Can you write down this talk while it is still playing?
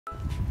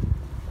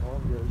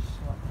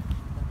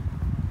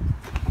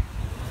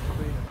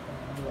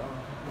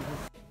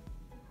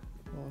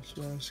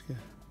Svenska.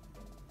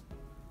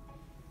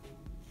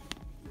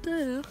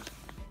 There.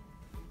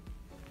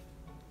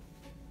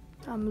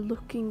 I'm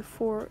looking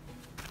for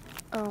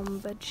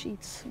bed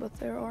sheets, but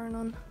there are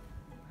none.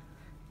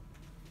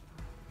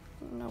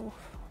 No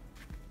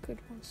good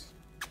ones.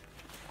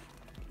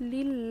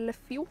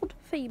 Lillefjord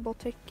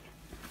fibertäcke.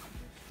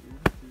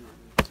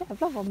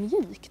 Jävlar vad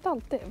mjukt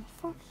allt är. Vad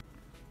fan?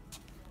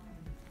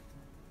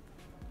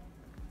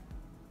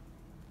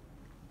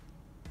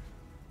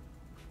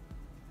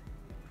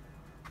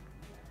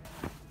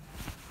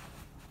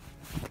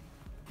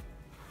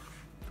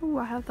 Oh,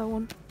 I have that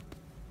one.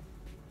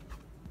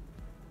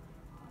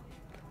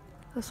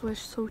 That's why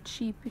it's so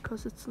cheap,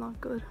 because it's not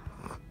good.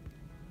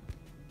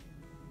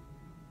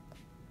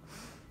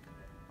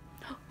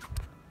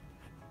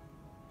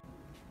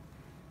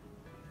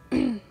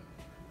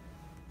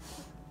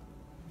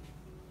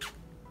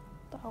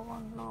 That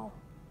one, no.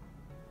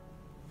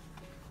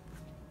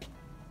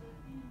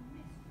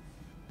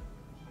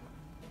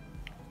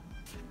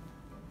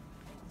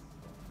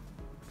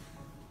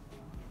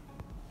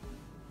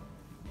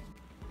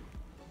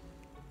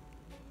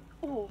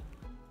 Oh.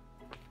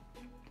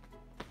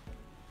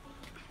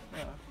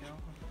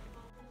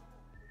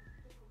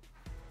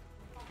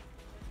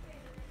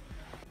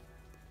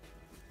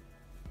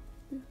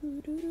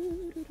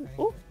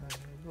 Oh,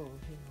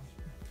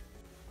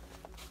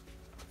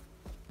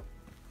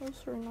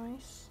 those are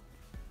nice.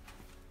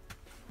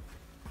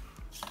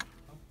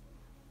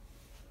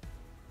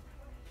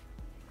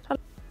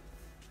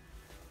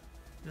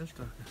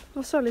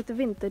 Det såg lite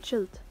vintage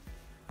ut.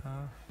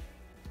 Ja.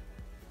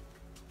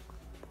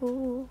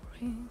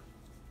 Boring.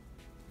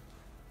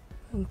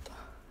 Vänta.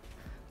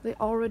 They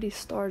already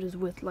started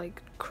with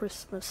like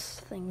Christmas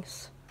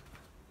things.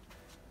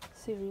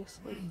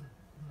 Seriously.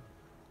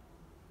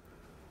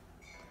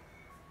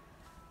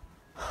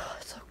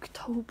 It's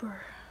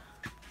October.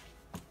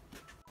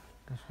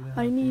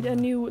 I need a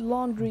new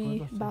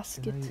laundry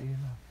basket.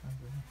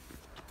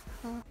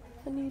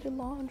 I need a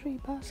laundry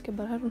basket,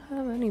 but I don't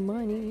have any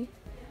money.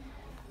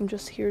 I'm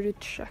just here to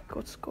check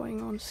what's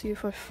going on, see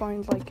if I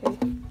find like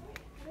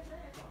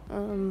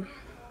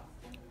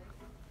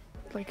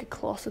a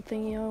closet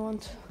thingy I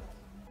want.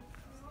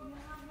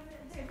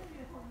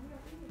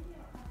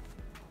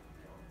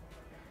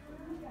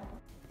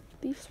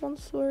 These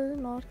ones were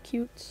not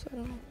cute, so I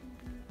don't know.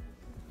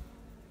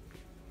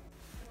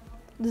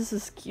 This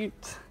is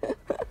cute.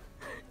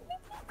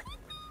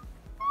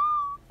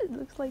 It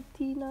looks like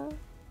Tina,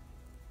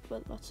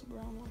 but that's a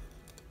brown one.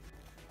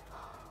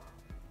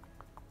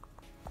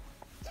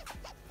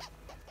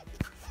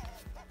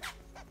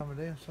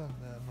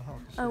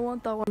 I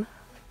want that one.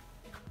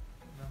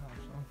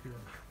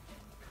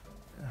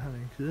 Jag hade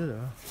en kul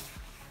då.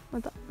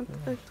 Vänta.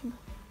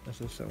 Jag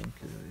såg sån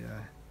kul, ja.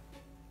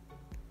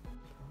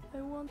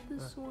 I want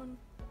this one.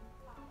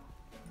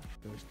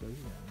 Jag står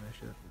igen när jag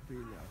köper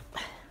billigare.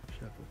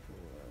 Köper på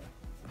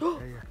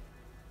Ikea.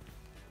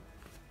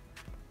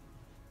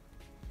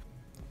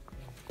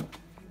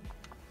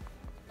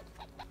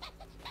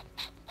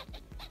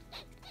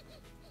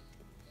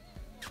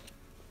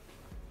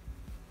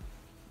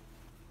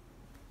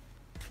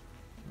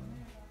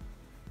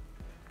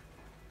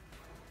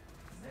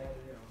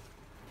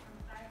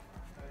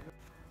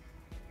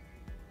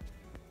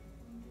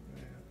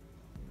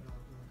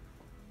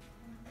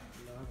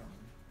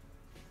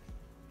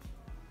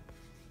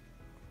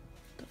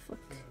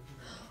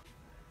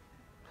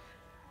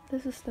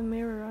 This is the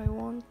mirror I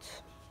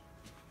want,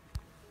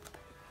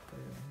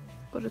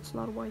 but it's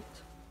not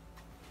white.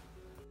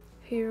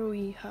 Here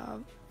we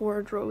have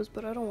wardrobes,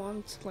 but I don't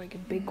want like a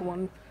big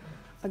one.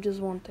 I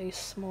just want a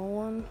small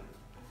one.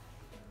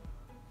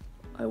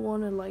 I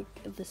wanted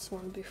like this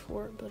one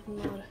before, but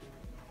not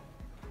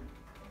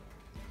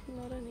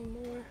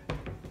anymore.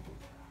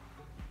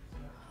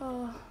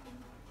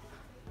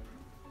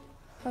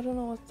 I don't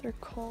know what they're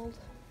called.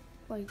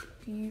 Like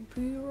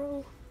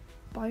bureau?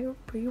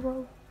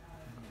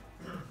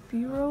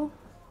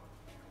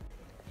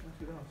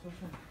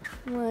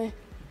 Nej,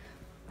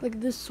 like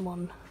this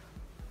one.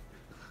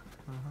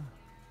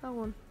 That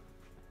one.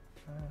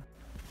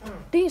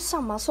 Det är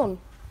samma sån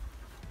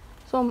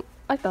som,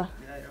 akta.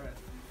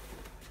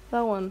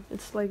 That one,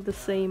 it's like the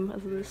same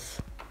as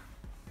this.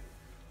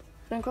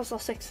 Den kostar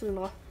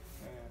 600.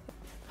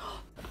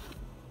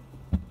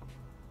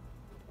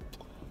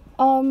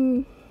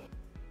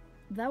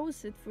 That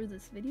was it for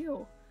this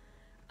video.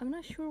 I'm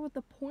not sure what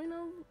the point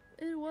of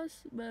it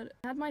was, but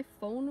I had my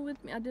phone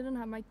with me. I didn't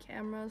have my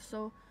camera,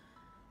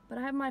 but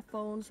I have my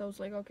phone, so I was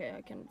like, okay,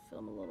 I can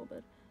film a little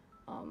bit.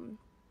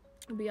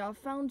 But yeah, I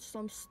found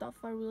some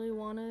stuff I really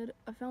wanted.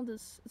 I found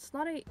this, it's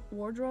not a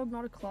wardrobe,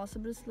 not a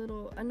closet, but it's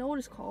little, I know what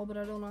it's called, but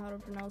I don't know how to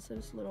pronounce it.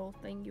 It's a little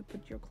thing you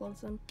put your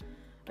clothes in.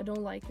 I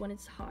don't like when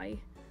it's high,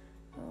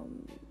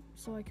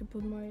 so I can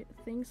put my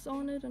things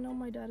on it. I know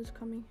my dad is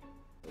coming.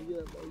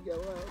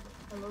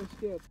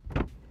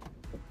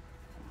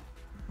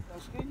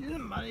 Jag ska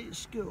gömma det i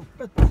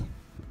skåpet.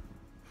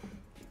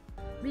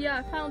 But yeah,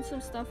 I found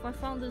some stuff. I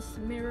found this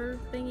mirror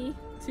thingy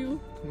too.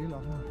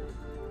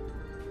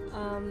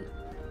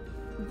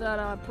 That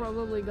I'm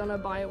probably gonna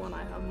buy when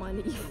I have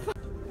money.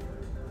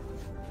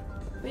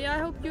 But yeah, I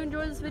hope you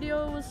enjoyed this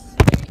video. It was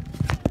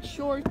very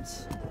short.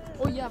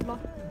 Oh yeah, blah.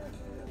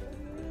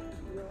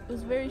 It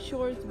was very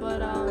short,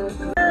 but